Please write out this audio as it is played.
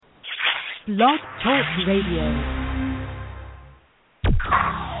Blog Talk Radio.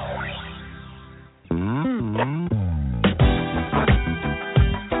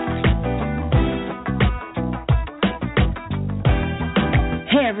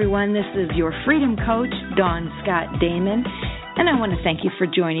 Hey everyone, this is your Freedom Coach, Dawn Scott Damon, and I want to thank you for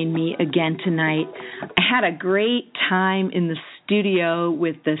joining me again tonight. I had a great time in the studio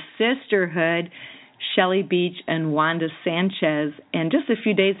with the Sisterhood, Shelly Beach and Wanda Sanchez, and just a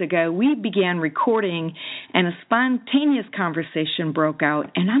few days ago we began recording and a spontaneous conversation broke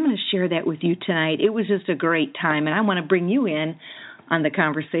out, and I'm going to share that with you tonight. It was just a great time, and I want to bring you in on the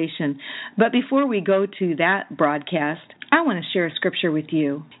conversation. But before we go to that broadcast, I want to share a scripture with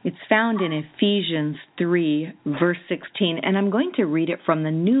you. It's found in Ephesians 3, verse 16, and I'm going to read it from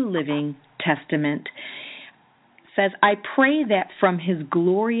the New Living Testament. It says, I pray that from His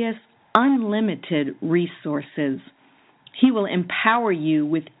glorious, unlimited resources, He will empower you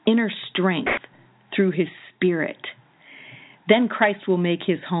with inner strength through His Spirit. Then Christ will make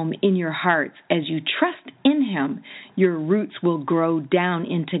His home in your hearts. As you trust in Him, your roots will grow down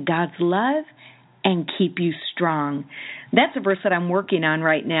into God's love and keep you strong. That's a verse that I'm working on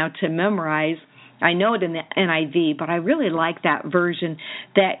right now to memorize. I know it in the NIV, but I really like that version,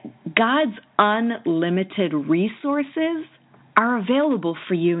 that God's unlimited resources are available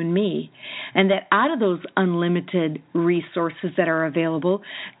for you and me, and that out of those unlimited resources that are available,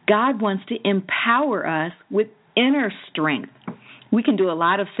 God wants to empower us with inner strength. We can do a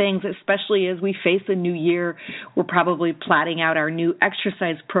lot of things, especially as we face a new year. We're probably plotting out our new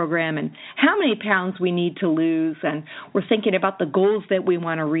exercise program and how many pounds we need to lose, and we're thinking about the goals that we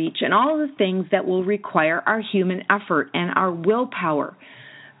want to reach and all the things that will require our human effort and our willpower.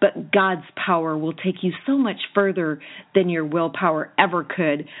 But God's power will take you so much further than your willpower ever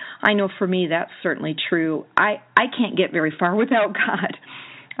could. I know for me that's certainly true. I can't get very far without God.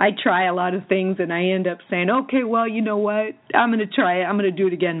 I try a lot of things and I end up saying, okay, well, you know what? I'm going to try it. I'm going to do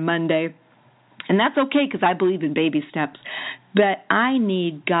it again Monday. And that's okay because I believe in baby steps. But I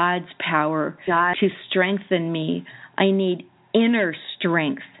need God's power to strengthen me. I need inner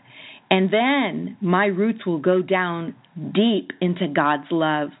strength. And then my roots will go down deep into God's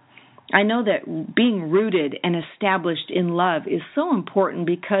love. I know that being rooted and established in love is so important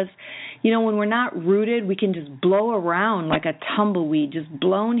because, you know, when we're not rooted, we can just blow around like a tumbleweed, just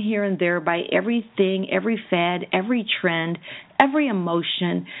blown here and there by everything, every fad, every trend, every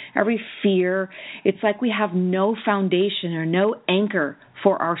emotion, every fear. It's like we have no foundation or no anchor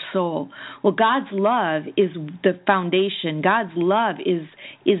for our soul. Well, God's love is the foundation. God's love is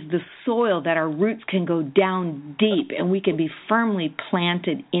the soil that our roots can go down deep and we can be firmly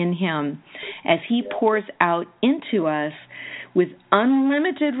planted in Him as He pours out into us with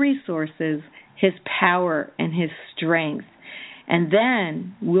unlimited resources His power and His strength. And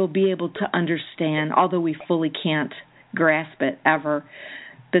then we'll be able to understand, although we fully can't grasp it ever,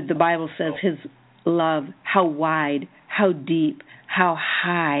 that the Bible says His love, how wide, how deep, how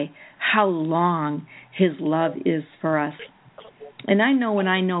high, how long His love is for us. And I know when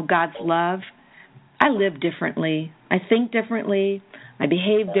I know God's love, I live differently. I think differently. I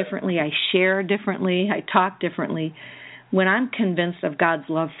behave differently. I share differently. I talk differently. When I'm convinced of God's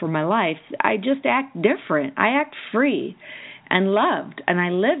love for my life, I just act different. I act free and loved, and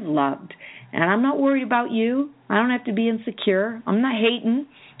I live loved. And I'm not worried about you. I don't have to be insecure. I'm not hating.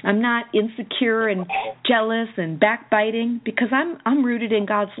 I'm not insecure and jealous and backbiting because I'm rooted in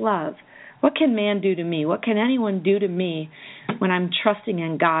God's love. What can man do to me? What can anyone do to me when I'm trusting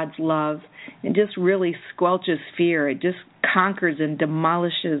in God's love? It just really squelches fear. It just conquers and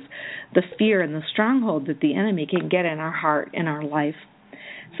demolishes the fear and the stronghold that the enemy can get in our heart, in our life.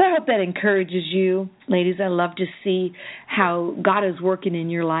 So I hope that encourages you. Ladies, I love to see how God is working in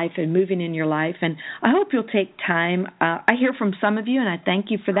your life and moving in your life. And I hope you'll take time. I hear from some of you, and I thank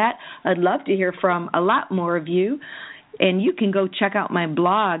you for that. I'd love to hear from a lot more of you. And you can go check out my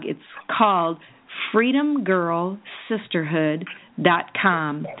blog. It's called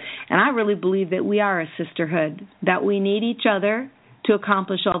freedomgirlsisterhood.com. And I really believe that we are a sisterhood, that we need each other to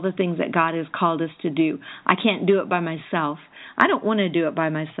accomplish all the things that God has called us to do. I can't do it by myself. I don't want to do it by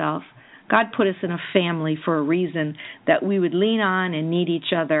myself. God put us in a family for a reason, that we would lean on and need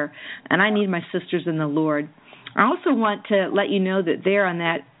each other. And I need my sisters in the Lord. I also want to let you know that there on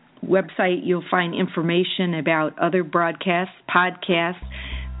that website you'll find information about other broadcasts, podcasts,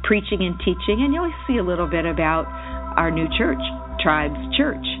 preaching and teaching, and you'll see a little bit about our new church, Tribes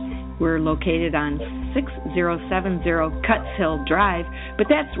Church. We're located on 6070 Cuts Hill Drive, but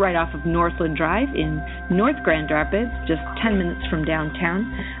that's right off of Northland Drive in North Grand Rapids, just 10 minutes from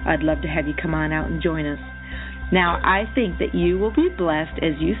downtown. I'd love to have you come on out and join us. Now, I think that you will be blessed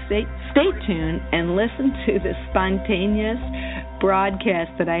as you stay tuned and listen to the spontaneous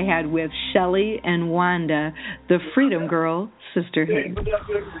broadcast that I had with Shelley and Wanda, the Freedom Girl Sisterhood.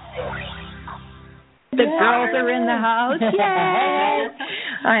 The girls are in the house. Yay!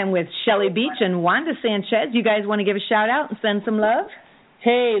 I am with Shelley Beach and Wanda Sanchez. You guys want to give a shout out and send some love?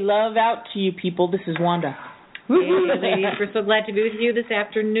 Hey, love out to you people. This is Wanda. Hey, ladies, we're so glad to be with you this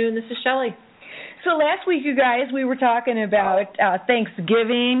afternoon. This is Shelley. So last week, you guys, we were talking about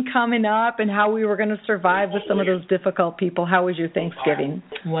Thanksgiving coming up and how we were going to survive with some of those difficult people. How was your Thanksgiving?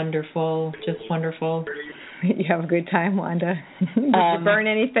 Wonderful, just wonderful. You have a good time, Wanda? Did you burn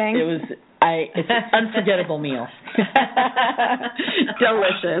anything? It's an unforgettable meal.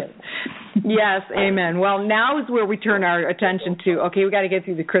 Delicious. Yes, amen. Well, now is where we turn our attention to, okay, we got to get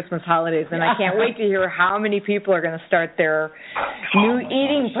through the Christmas holidays, and I can't wait to hear how many people are going to start their new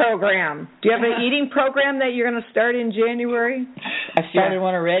eating program. Do you have an eating program that you're going to start in January? I've started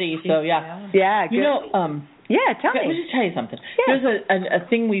one already, so yeah. Yeah, good. You know, tell me. Let me just tell you something. Yeah. There's a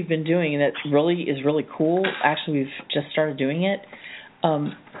thing we've been doing that really is really cool. Actually, we've just started doing it,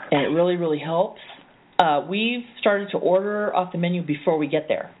 and it really, really helps. We've started to order off the menu before we get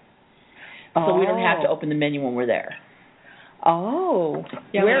there. So we don't have to open the menu when we're there. Oh.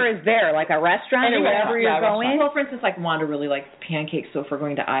 Yeah, where is there? Like a restaurant or wherever you're going? Well, for instance, like Wanda really likes pancakes, so if we're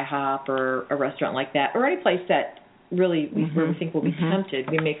going to IHOP or a restaurant like that, or any place that really where we think we'll be tempted,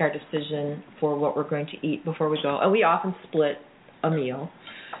 we make our decision for what we're going to eat before we go. And we often split a meal.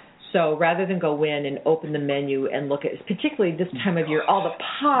 So rather than go in and open the menu and look at, particularly this time of year, all the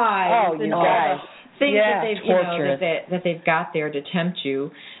pies and all the things that they've that they've got there to tempt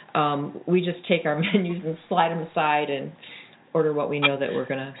you, we just take our menus and slide them aside and order what we know that we're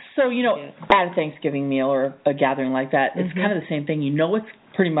going to. So, at a Thanksgiving meal or a gathering like that, it's kind of the same thing. You know it's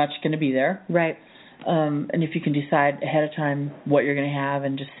pretty much going to be there. Right. And if you can decide ahead of time what you're going to have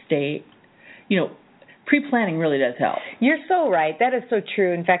and just stay, pre-planning really does help. You're so right. That is so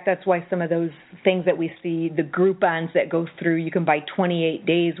true. In fact, that's why some of those things that we see, the Groupons that go through, you can buy 28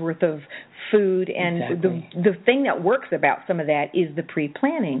 days worth of food. And the thing that works about some of that is the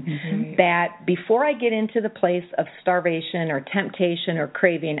pre-planning. That before I get into the place of starvation or temptation or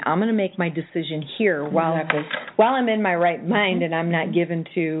craving, I'm going to make my decision here while I'm in my right mind and I'm not given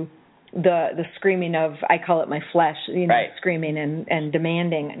to the screaming of, I call it my flesh, screaming and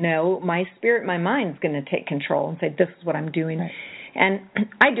demanding. No, my spirit, my mind is going to take control and say, this is what I'm doing. Right. And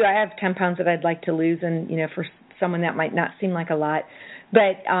I have 10 pounds that I'd like to lose, and, for someone that might not seem like a lot.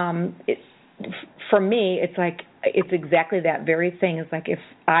 But for me, it's like, it's exactly that very thing. It's like if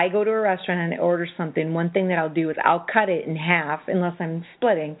I go to a restaurant and I order something, one thing that I'll do is I'll cut it in half, unless I'm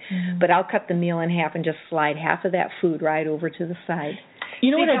splitting, but I'll cut the meal in half and just slide half of that food right over to the side. You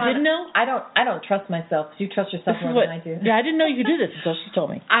know what I didn't know? I don't trust myself. You trust yourself more than I do. Yeah, I didn't know you could do this until she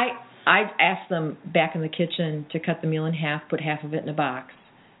told me. I asked them back in the kitchen to cut the meal in half, put half of it in a box,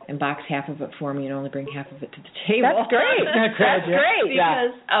 and box half of it for me, and only bring half of it to the table. That's great. That's great.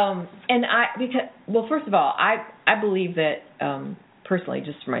 Because first of all, I believe that personally,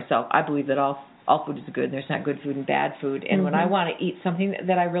 just for myself, I believe that all food is good. There's not good food and bad food, and when I want to eat something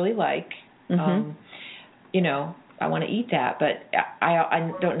that I really like, I want to eat that, but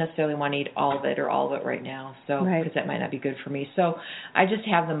I don't necessarily want to eat all of it right now, so because that might not be good for me. So I just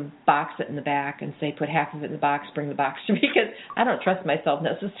have them box it in the back and say, put half of it in the box, bring the box to me, because I don't trust myself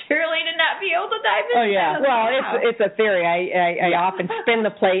necessarily to not be able to dive in. Oh yeah, well it's a theory. I often spin the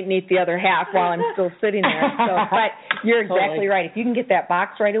plate and eat the other half while I'm still sitting there. So, but you're exactly right. If you can get that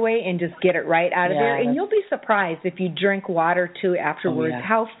box right away and just get it right out of there, and you'll be surprised if you drink water too afterwards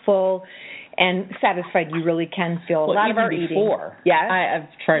how full and satisfied you really can feel. A lot of our eating. I've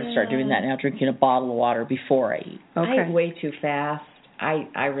tried to start doing that now, drinking a bottle of water before I eat. Okay. I eat way too fast.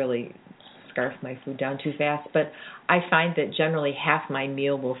 I really scarf my food down too fast, but I find that generally half my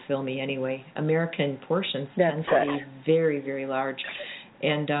meal will fill me anyway. American portions tend to be very, very large.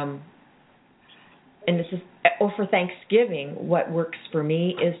 And this is, for Thanksgiving, what works for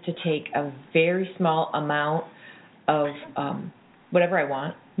me is to take a very small amount of whatever I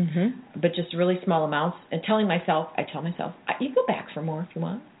want, but just really small amounts, and I tell myself, you go back for more if you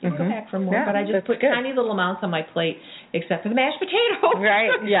want. You go back for more, but I just put tiny little amounts on my plate, except for the mashed potatoes. Right,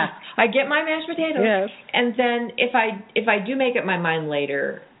 yeah. I get my mashed potatoes, and then if I do make up my mind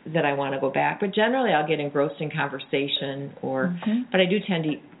later that I want to go back, but generally I'll get engrossed in conversation, but I do tend to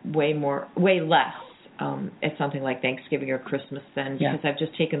eat way less at something like Thanksgiving or Christmas then, because I've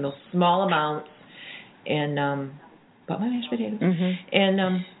just taken those small amounts and bought my mashed potatoes,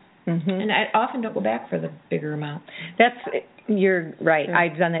 and I often don't go back for the bigger amount. You're right. Sure.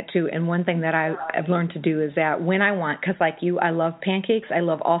 I've done that too. And one thing that I've learned to do is that when I want, because like you, I love pancakes. I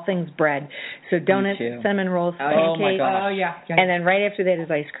love all things bread. So donuts, cinnamon rolls, pancakes. Oh my gosh. Oh yeah. And then right after that is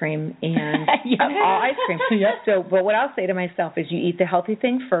ice cream and all ice cream. Yep. So, but what I'll say to myself is you eat the healthy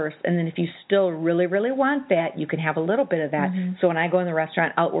thing first, and then if you still really, really want that, you can have a little bit of that. Mm-hmm. So when I go in the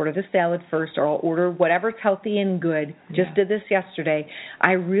restaurant, I'll order the salad first, or I'll order whatever's healthy and good. Just did this yesterday.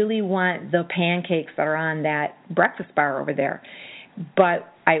 I really want the pancakes that are on that breakfast bar over there.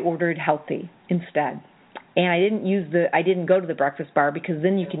 But I ordered healthy instead. And I didn't go to the breakfast bar because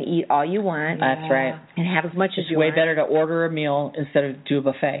then you can eat all you want. That's right. And have as much as you way want. better to order a meal instead of do a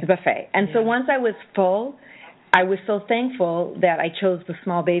buffet. And so once I was full, I was so thankful that I chose the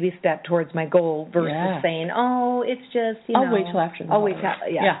small baby step towards my goal versus saying, oh, it's just, I'll wait till after the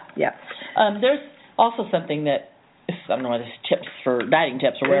There's also something that, I don't know whether it's tips for dieting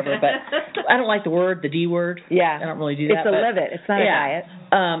tips or whatever, but I don't like the D word. Yeah. I don't really do that. It's a live it. It's not a diet.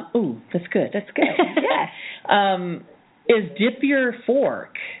 Ooh, that's good. That's good. Yes. Is dip your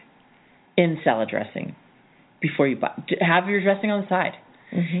fork in salad dressing before you have your dressing on the side.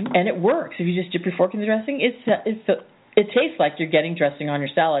 Mm-hmm. And it works. If you just dip your fork in the dressing, it tastes like you're getting dressing on your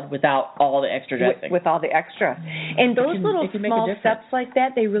salad without all the extra dressing. With all the extra. And those little small steps like that,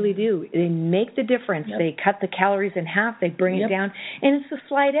 they really do. They make the difference. Yep. They cut the calories in half. They bring it down. And it's a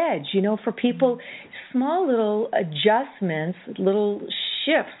slight edge. You know, for people, small little adjustments, little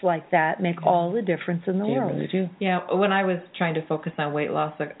shifts like that make all the difference in the world. They really do. Yeah, when I was trying to focus on weight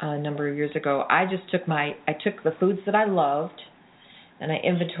loss a number of years ago, I just took the foods that I loved, and I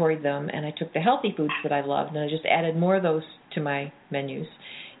inventoried them, and I took the healthy foods that I loved, and I just added more of those to my menus.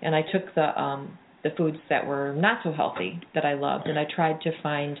 And I took the foods that were not so healthy that I loved, and I tried to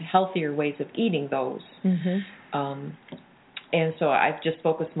find healthier ways of eating those. Mm-hmm. And so I've just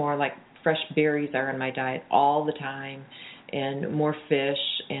focused more, like fresh berries are in my diet all the time, and more fish,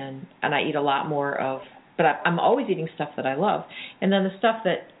 and I eat a lot more of, but I'm always eating stuff that I love. And then the stuff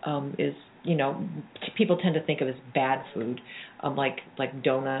that is, you know, people tend to think of as bad food, like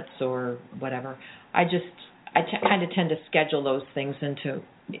donuts or whatever. I kind of tend to schedule those things into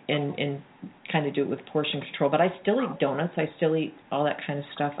and kind of do it with portion control. But I still eat donuts. I still eat all that kind of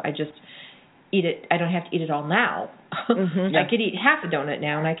stuff. I just eat it. I don't have to eat it all now. Mm-hmm. I could eat half a donut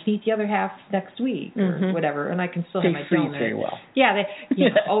now, and I can eat the other half next week or whatever, and I can still have my donut. Very well. Yeah.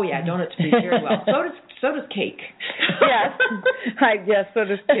 Donuts freeze very well. So does cake. Yes, so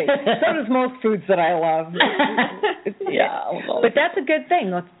does cake. So does most foods that I love. But that's a good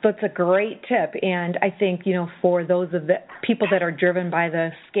thing. That's a great tip, and I think, you know, for those of the people that are driven by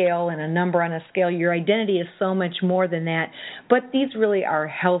the scale and a number on a scale, your identity is so much more than that. But these really are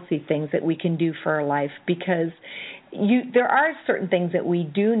healthy things that we can do for our life, because there are certain things that we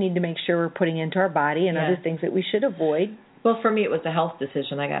do need to make sure we're putting into our body, and other things that we should avoid. Well, for me, it was a health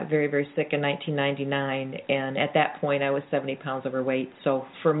decision. I got very, very sick in 1999, and at that point, I was 70 pounds overweight. So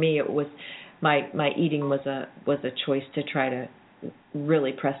for me, it was my eating was a choice to try to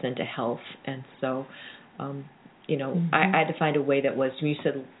really press into health, and so. You know, I had to find a way that was, when you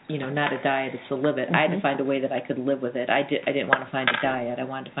said, you know, not a diet, it's to live it. I had to find a way that I could live with it. I didn't want to find a diet. I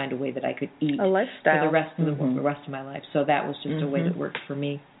wanted to find a way that I could eat a lifestyle for the rest of my life. So that was just a way that worked for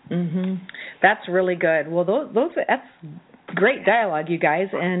me. That's really good. Well, that's great dialogue, you guys,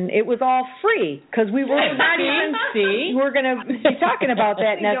 and it was all free because we were not even we're going to be talking about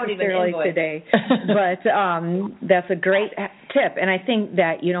that necessarily today. But that's a great tip, and I think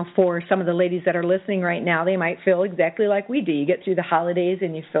that, you know, for some of the ladies that are listening right now, they might feel exactly like we do. You get through the holidays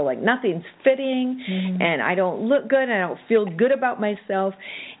and you feel like nothing's fitting, and I don't look good, and I don't feel good about myself,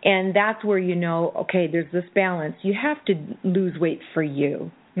 and that's where you know, okay, there's this balance. You have to lose weight for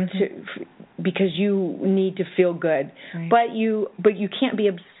you. Because you need to feel good, but you can't be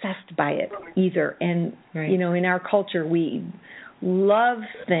obsessed by it either. And you know, in our culture, we love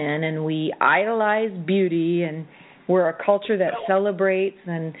thin and we idolize beauty, and we're a culture that celebrates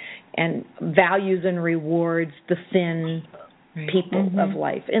and values and rewards the thin people of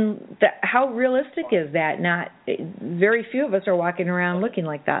life. And how realistic is that? Not very few of us are walking around looking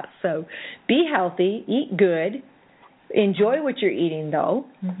like that. So be healthy, eat good. Enjoy what you're eating, though.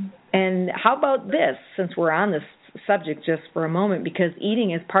 And how about this, since we're on this subject just for a moment, because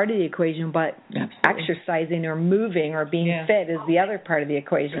eating is part of the equation, but exercising or moving or being fit is the other part of the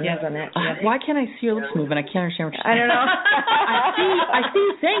equation, isn't it? Why can't I see your lips move, and I can't understand what you're saying? I don't know. I see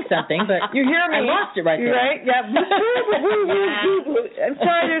you saying something, but you hear me? I lost it right there. Right? Yeah. I'm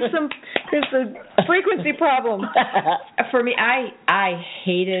sorry, there's a frequency problem. For me, I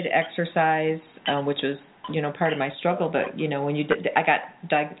hated exercise, which was part of my struggle. But when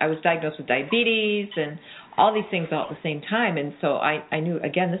I was diagnosed with diabetes and all these things all at the same time, and so I knew,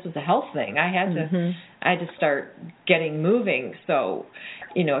 again, this was a health thing. I had to start getting moving. So,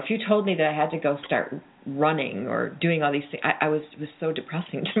 if you told me that I had to go start running or doing all these things, it was so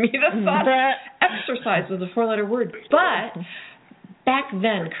depressing to me. The thought exercise was a 4-letter word. But back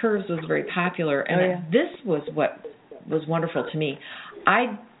then, Curves was very popular, and this was what was wonderful to me.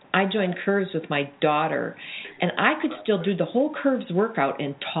 I joined Curves with my daughter, and I could still do the whole Curves workout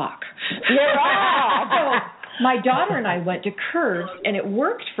and talk. So my daughter and I went to Curves, and it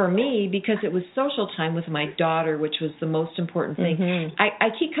worked for me because it was social time with my daughter, which was the most important thing. I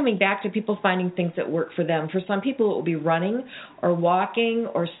keep coming back to people finding things that work for them. For some people, it will be running or walking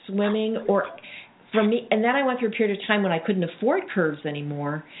or swimming, or for me. And then I went through a period of time when I couldn't afford Curves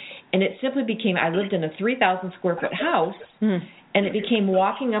anymore, and it simply became, I lived in a 3,000 square foot house, and it became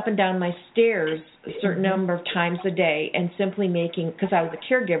walking up and down my stairs a certain number of times a day, and simply making, because I was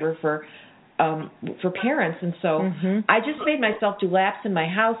a caregiver for parents, and so I just made myself do laps in my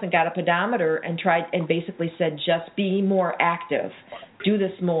house and got a pedometer and tried and basically said, just be more active, do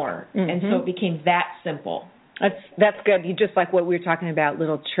this more, and so it became that simple. That's good. You just like what we were talking about,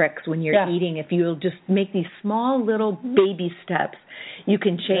 little tricks when you're eating. If you'll just make these small little baby steps, you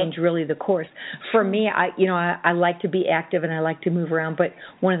can change really the course. For me, I like to be active and I like to move around, but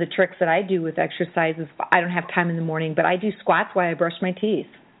one of the tricks that I do with exercise is I don't have time in the morning, but I do squats while I brush my teeth.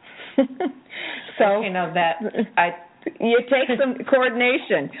 So okay, now that you take some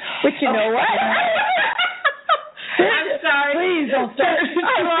coordination, but you know what? I'm sorry. Please don't start.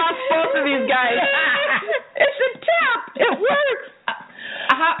 I lost both of these guys. It's a tap. It works.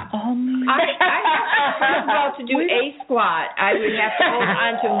 I was about to do a squat. I would have to hold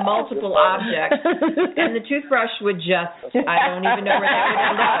on to multiple objects, and the toothbrush would I don't even know where that would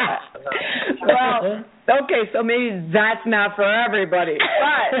end up. Well, okay, so maybe that's not for everybody.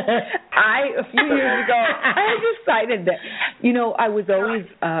 But a few years ago, I decided that, I was always,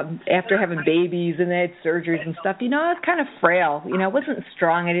 after having babies and they had surgeries and stuff, I was kind of frail. I wasn't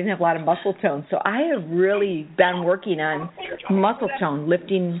strong. I didn't have a lot of muscle tone. So I have really been working on muscle tone,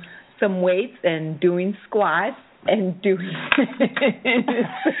 lifting some weights and doing squats and doing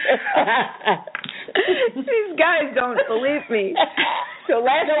these guys don't believe me. So 2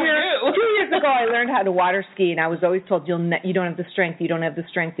 years ago, I learned how to water ski, and I was always told, you don't have the strength, you'll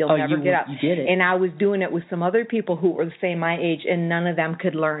never get up. You did it. And I was doing it with some other people who were the same my age, and none of them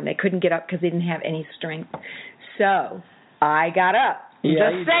could learn. They couldn't get up because they didn't have any strength. So I got up.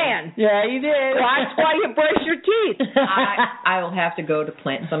 Just saying. Yeah, you did. Watch while you brush your teeth. I will have to go to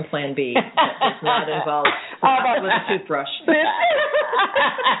some plan B. It's not involved with a toothbrush.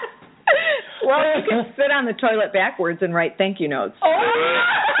 Well, you can sit on the toilet backwards and write thank you notes.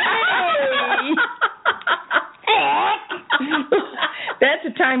 That's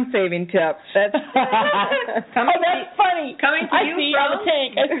a time-saving tip. That's funny. Coming to you from the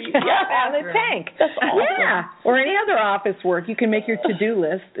tank. On the tank. That's awesome. Yeah, or any other office work. You can make your to-do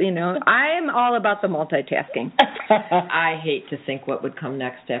list. I am all about the multitasking. I hate to think what would come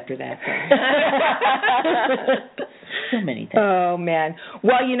next after that. So many things. Oh, man.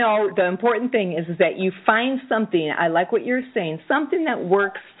 Well, the important thing is that you find something, I like what you're saying, something that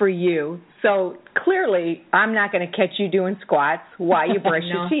works for you. So clearly, I'm not going to catch you doing squats while you brush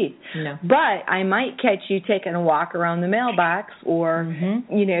your teeth. No. But I might catch you taking a walk around the mailbox or,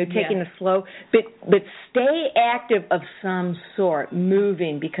 taking a slow, but stay active of some sort,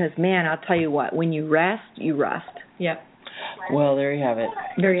 moving, because, man, I'll tell you what, when you rest, you rest. Yep. Well, there you have it.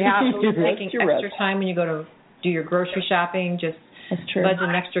 There you have it. Taking extra time when you go to do your grocery shopping, just budget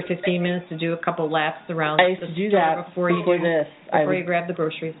an extra 15 minutes to do a couple laps around I used to do that before you grab the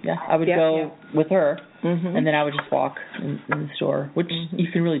groceries. Yeah, I would go with her, and then I would just walk in the store, which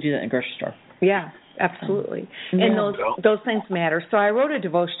you can really do that in a grocery store. Yeah, absolutely. And those things matter. So I wrote a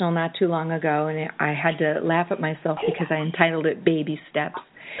devotional not too long ago, and I had to laugh at myself because I entitled it Baby Steps.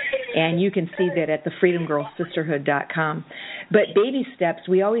 And you can see that at the freedomgirlsisterhood.com. But baby steps,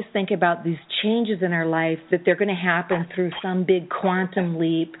 we always think about these changes in our life, that they're going to happen through some big quantum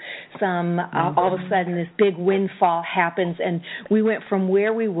leap, all of a sudden this big windfall happens, and we went from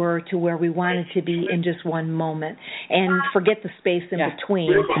where we were to where we wanted to be in just one moment. And forget the space in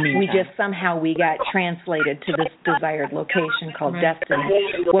between. We got translated to this desired location called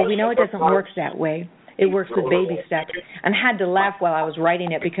destiny. Well, we know it doesn't work that way. It works with baby steps. And I had to laugh while I was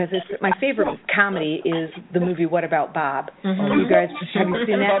writing it because my favorite comedy is the movie What About Bob? You guys, have you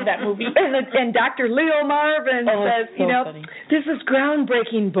seen that movie? And Dr. Leo Marvin says, funny. There's this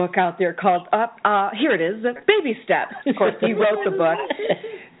groundbreaking book out there called here it is, Baby Steps. Of course, he wrote the book.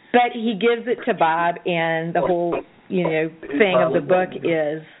 But he gives it to Bob, and the whole, thing of the book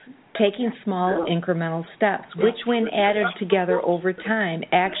is taking small incremental steps, which when added together over time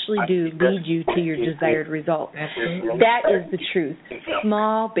actually do lead you to your desired result. That is the truth.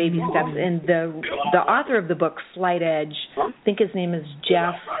 Small baby steps. And the author of the book, Slight Edge, I think his name is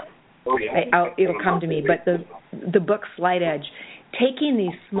Jeff, it'll come to me, but the book Slight Edge, taking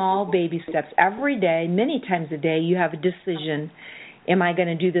these small baby steps every day, many times a day, you have a decision. Am I going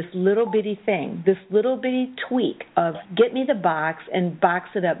to do this little bitty thing, this little bitty tweak of get me the box and box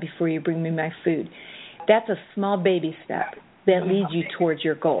it up before you bring me my food? That's a small baby step that leads you towards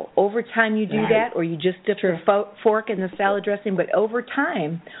your goal. Over time you do that, or you just dip your fork in the salad dressing, but over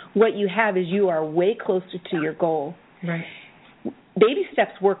time what you have is you are way closer to your goal. Right. Baby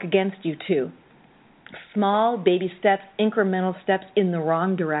steps work against you too. Small baby steps, incremental steps in the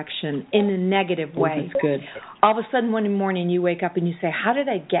wrong direction, in a negative way. That's good. All of a sudden one morning you wake up and you say, how did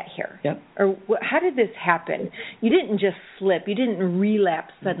I get here? Yep. Or how did this happen? You didn't just slip. You didn't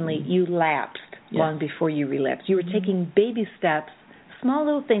relapse suddenly. You lapsed long before you relapsed. You were taking baby steps, small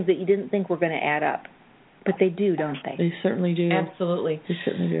little things that you didn't think were going to add up. But they do, don't they? They certainly do. Absolutely. They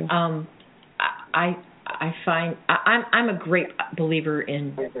certainly do. I find I'm a great believer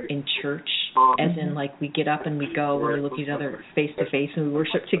in church, as in like we get up and we go and we look at each other face to face and we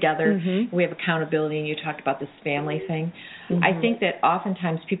worship together. Mm-hmm. We have accountability, and you talked about this family thing. Mm-hmm. I think that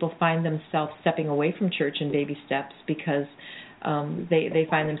oftentimes people find themselves stepping away from church in baby steps because they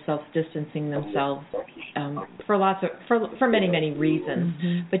find themselves distancing themselves for many reasons.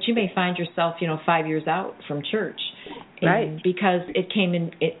 Mm-hmm. But you may find yourself 5 years out from church, right? Because it came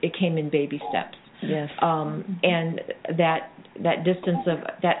in baby steps. Yes. And that distance of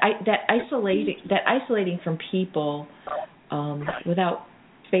that isolating from people without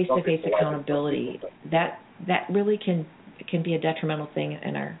face-to-face accountability, that really can be a detrimental thing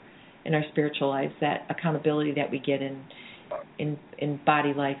in our spiritual lives. That accountability that we get in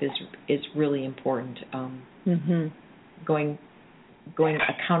body life is really important. Going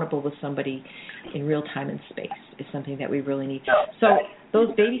accountable with somebody in real time and space is something that we really need. So those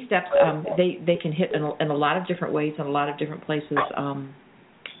baby steps, they can hit in a lot of different ways in a lot of different places.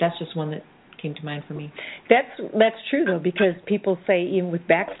 That's just one that came to mind for me. That's true, though, because people say, even with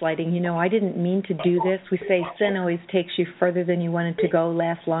backsliding, I didn't mean to do this. We say sin always takes you further than you wanted to go,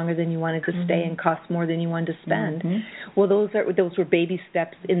 lasts longer than you wanted to stay, and costs more than you wanted to spend. Mm-hmm. Well, those were baby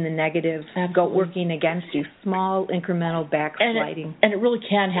steps in the negative, working against you, small incremental backsliding. And it really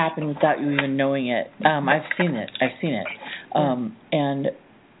can happen without you even knowing it. I've seen it. And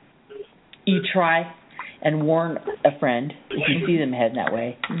you try and warn a friend if you see them heading that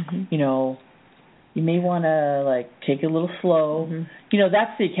way. Mm-hmm. You may want to take it a little slow. Mm-hmm.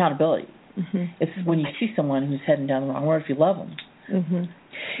 That's the accountability. Mm-hmm. It's when you see someone who's heading down the wrong road, if you love them. Mm-hmm.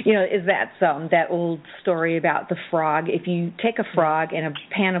 Is that old story about the frog? If you take a frog in a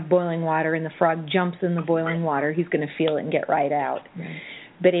pan of boiling water and the frog jumps in the boiling water, he's going to feel it and get right out. Right.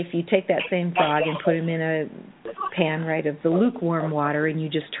 But if you take that same frog and put him in a pan, of the lukewarm water, and you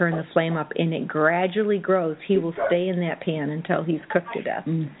just turn the flame up and it gradually grows, he will stay in that pan until he's cooked to death.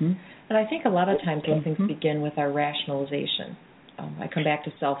 Mm-hmm. And I think a lot of times those things begin with our rationalization. I come back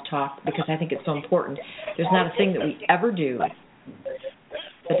to self-talk because I think it's so important. There's not a thing that we ever do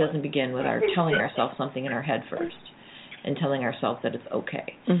that doesn't begin with our telling ourselves something in our head first and telling ourselves that it's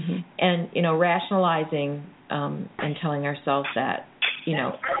okay. Mm-hmm. And, rationalizing and telling ourselves that,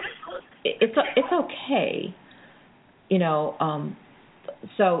 it's okay.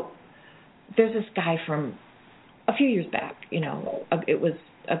 So there's this guy from a few years back, it was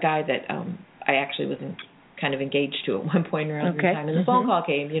a guy that I actually was kind of engaged to at one point around the time, and the phone call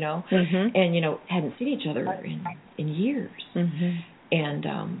came, and, hadn't seen each other in years. Mm-hmm. And,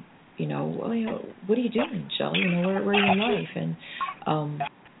 what are you doing, Shelley? Where are you in life? And,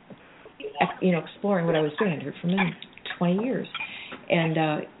 exploring what I was doing. I'd heard from him 20 years. And,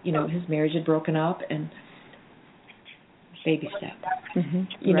 his marriage had broken up, and baby step.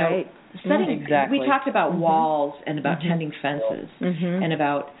 Mm-hmm. Right. We talked about walls and about tending fences and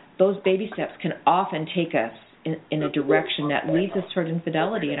about those baby steps can often take us in a direction that leads us toward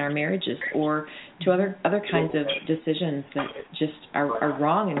infidelity in our marriages or to other kinds of decisions that just are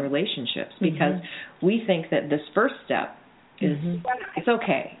wrong in relationships because we think that this first step is it's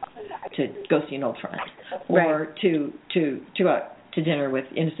okay to go see an old friend or to dinner with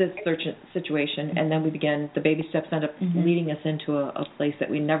in a search situation, and then the baby steps end up leading us into a place that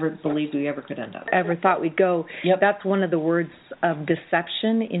we never believed we ever could end up. Ever thought we'd go. Yep. That's one of the words of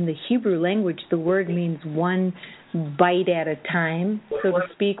deception. In the Hebrew language, the word means one bite at a time, so to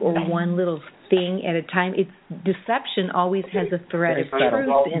speak, or one little thing at a time. It's deception always has a thread of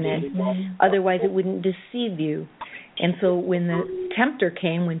truth in it. Otherwise, it wouldn't deceive you. And so when the tempter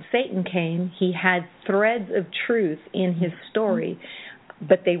came, when Satan came, he had threads of truth in his story,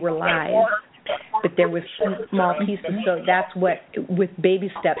 but they were lies. But there was small pieces. So that's what, with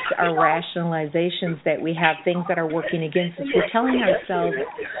baby steps, our rationalizations that we have, things that are working against us. We're telling ourselves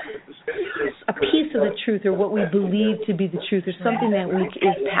a piece of the truth, or what we believe to be the truth, or something that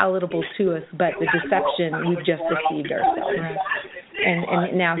is palatable to us, but the deception, we've just deceived ourselves.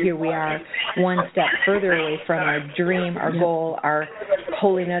 And now here we are, one step further away from our dream, our goal, our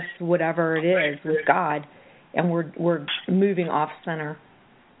holiness, whatever it is, with God, and we're moving off center.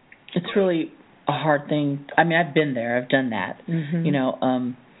 It's really a hard thing. I mean, I've been there. I've done that. You know,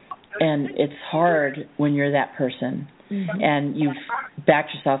 and it's hard when you're that person and you've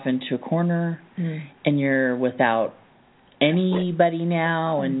backed yourself into a corner and you're without anybody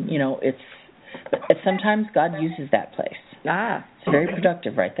now, and you know, but sometimes God uses that place. It's very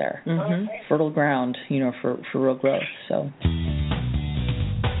productive right there. Fertile ground, you know, for real growth. So.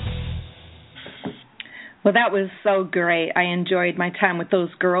 Well, that was so great. I enjoyed my time with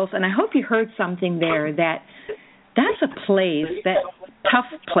those girls, and I hope you heard something there that's a place, that tough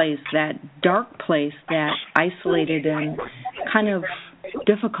place, that dark place, that isolated and kind of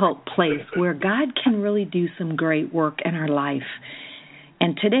difficult place where God can really do some great work in our life.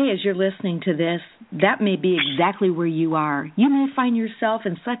 And today, as you're listening to this, that may be exactly where you are. You may find yourself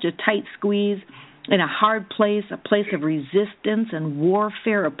in such a tight squeeze, in a hard place, a place of resistance and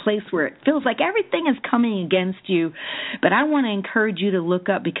warfare, a place where it feels like everything is coming against you. But I want to encourage you to look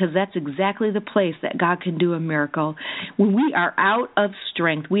up, because that's exactly the place that God can do a miracle. When we are out of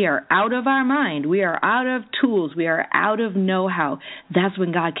strength, we are out of our mind, we are out of tools, we are out of know-how, that's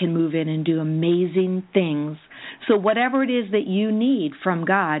when God can move in and do amazing things. So whatever it is that you need from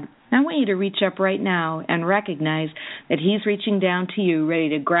God, I want you to reach up right now and recognize that He's reaching down to you, ready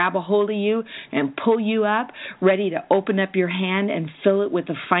to grab a hold of you and pull you up, ready to open up your hand and fill it with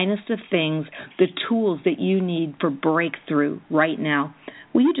the finest of things, the tools that you need for breakthrough right now.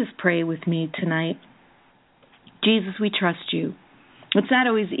 Will you just pray with me tonight? Jesus, we trust you. It's not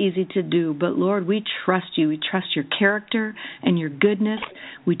always easy to do, but Lord, we trust you. We trust your character and your goodness.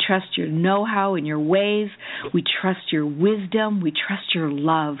 We trust your know-how and your ways. We trust your wisdom. We trust your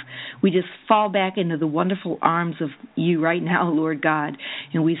love. We just fall back into the wonderful arms of you right now, Lord God,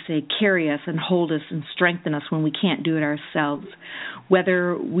 and we say, carry us and hold us and strengthen us when we can't do it ourselves.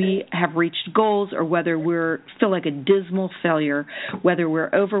 Whether we have reached goals or whether we feel like a dismal failure, whether we're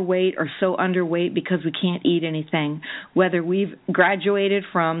overweight or so underweight because we can't eat anything, whether we've graduated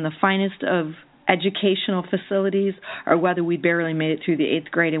from the finest of educational facilities or whether we barely made it through the 8th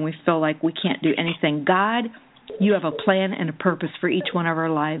grade and we feel like we can't do anything. God, you have a plan and a purpose for each one of our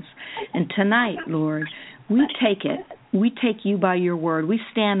lives. And tonight, Lord, we take it. We take you by your word. We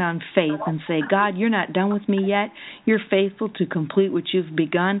stand on faith and say, God, you're not done with me yet. You're faithful to complete what you've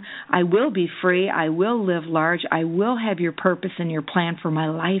begun. I will be free. I will live large. I will have your purpose and your plan for my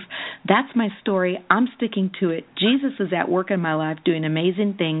life. That's my story. I'm sticking to it. Jesus is at work in my life doing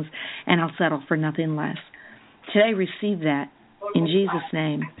amazing things, and I'll settle for nothing less. Today, receive that in Jesus'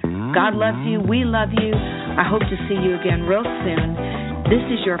 name. God loves you. We love you. I hope to see you again real soon. This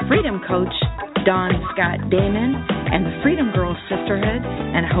is your Freedom Coach, Dawn Scott Damon, and the Freedom Girls Sisterhood,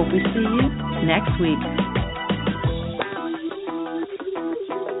 and I hope we see you next week.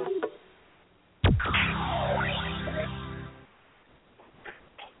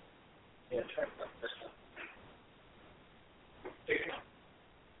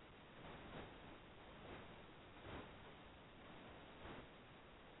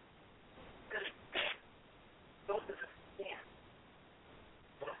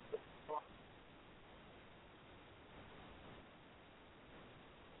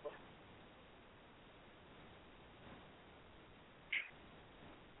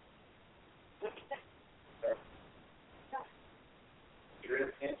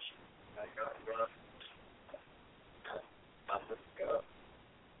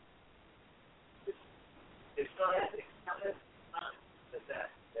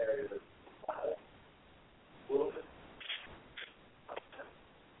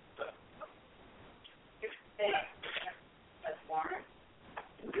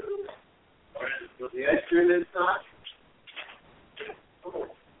 The extra is not.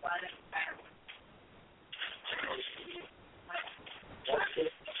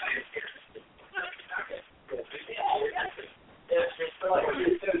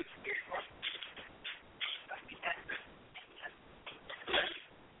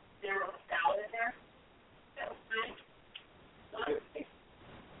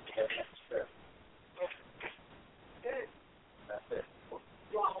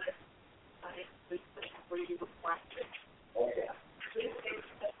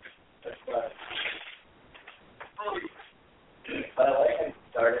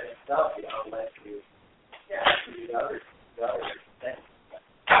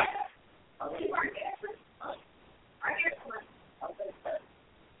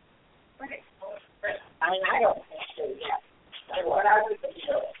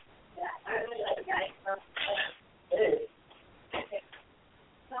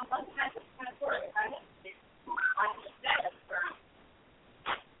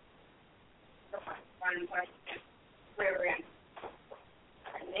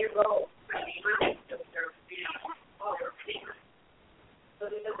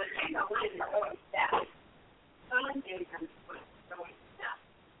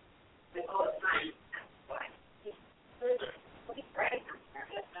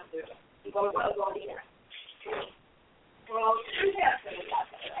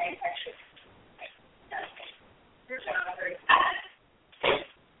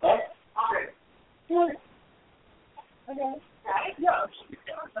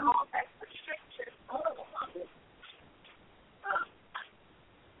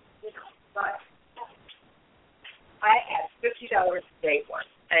 I had $50 a day once.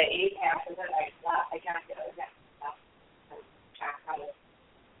 I ate half of it. I thought I got to get it.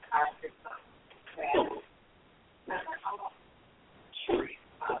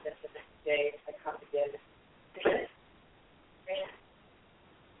 Then the next day, I come again.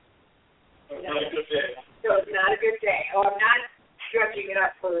 Not a good day. So it's not a good day. Oh, I'm not stretching it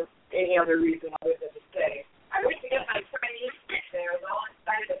up for any other reason other than to say I wish to get my Chinese stick there. I was all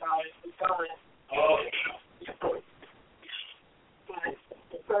excited about it. It's gone. Oh. But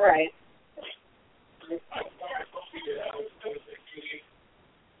it's all right.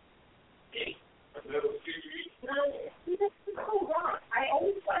 I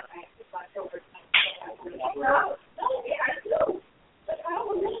always thought I had leftover. No, yeah, I do. But I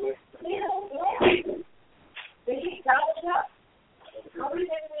don't know. They just gobbled it up. Nobody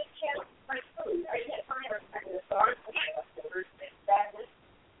didn't really chance my food. I didn't find her in the stars with my leftovers.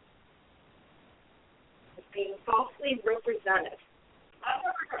 It's being falsely represented. I'm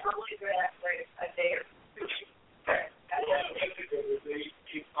never going to really do that for a day or two.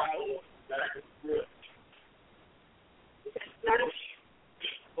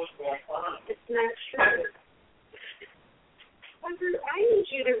 It's not true. I need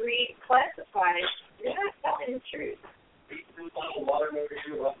you to read classified. You're not telling the truth.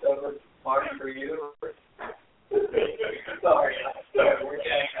 For you. Sorry. We're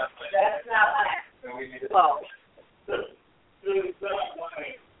getting up. That's not well. I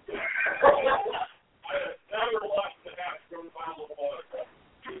never watched the house from bottle of water.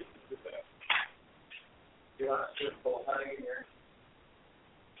 You want to just pull honey here?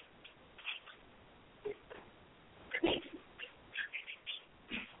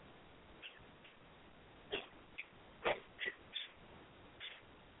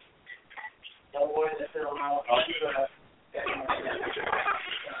 Don't worry, this is I'll do that.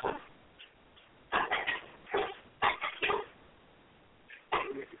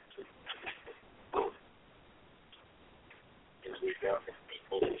 Here we go.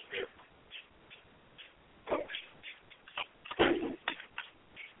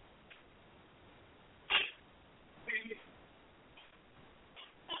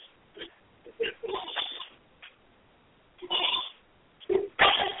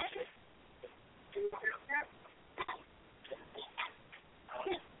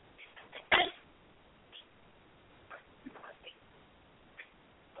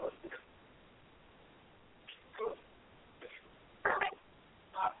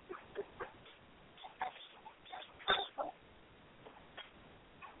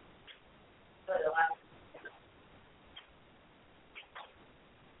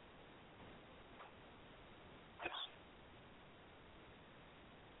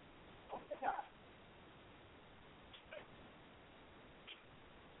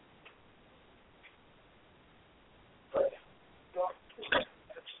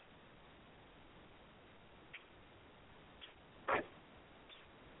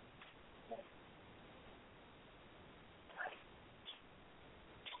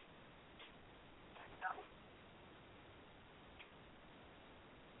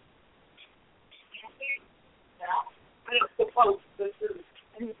 I don't suppose this is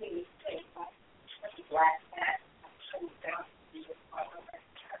anything to say, but that's a black cat.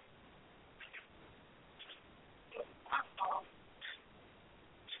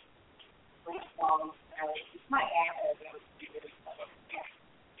 My aunt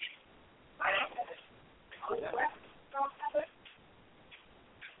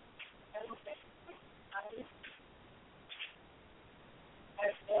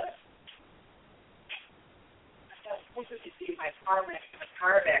to see my car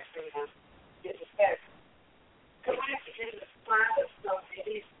vaccine get the test. So I have to get the spot of stuff.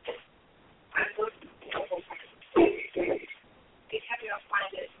 I'm looking for it. They have to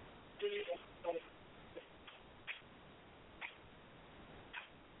find it.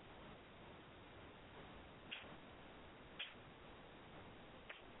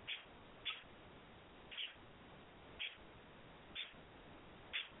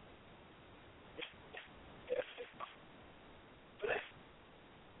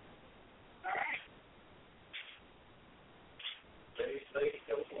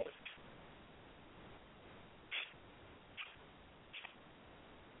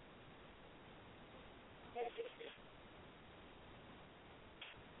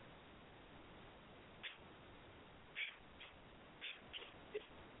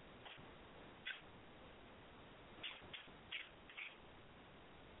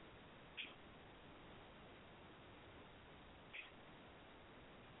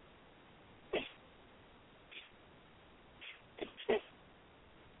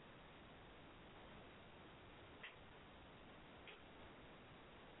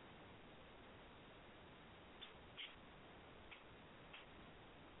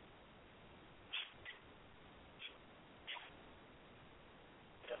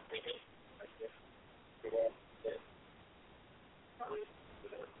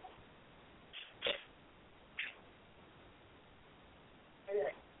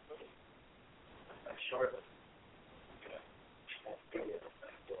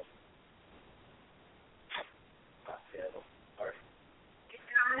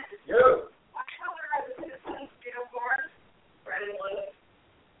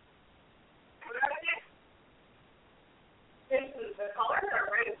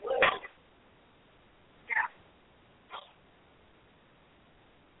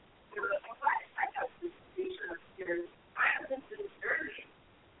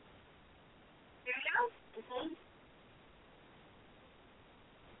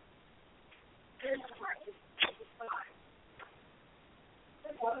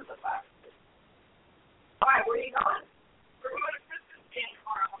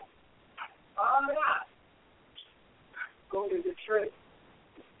 Going to Detroit.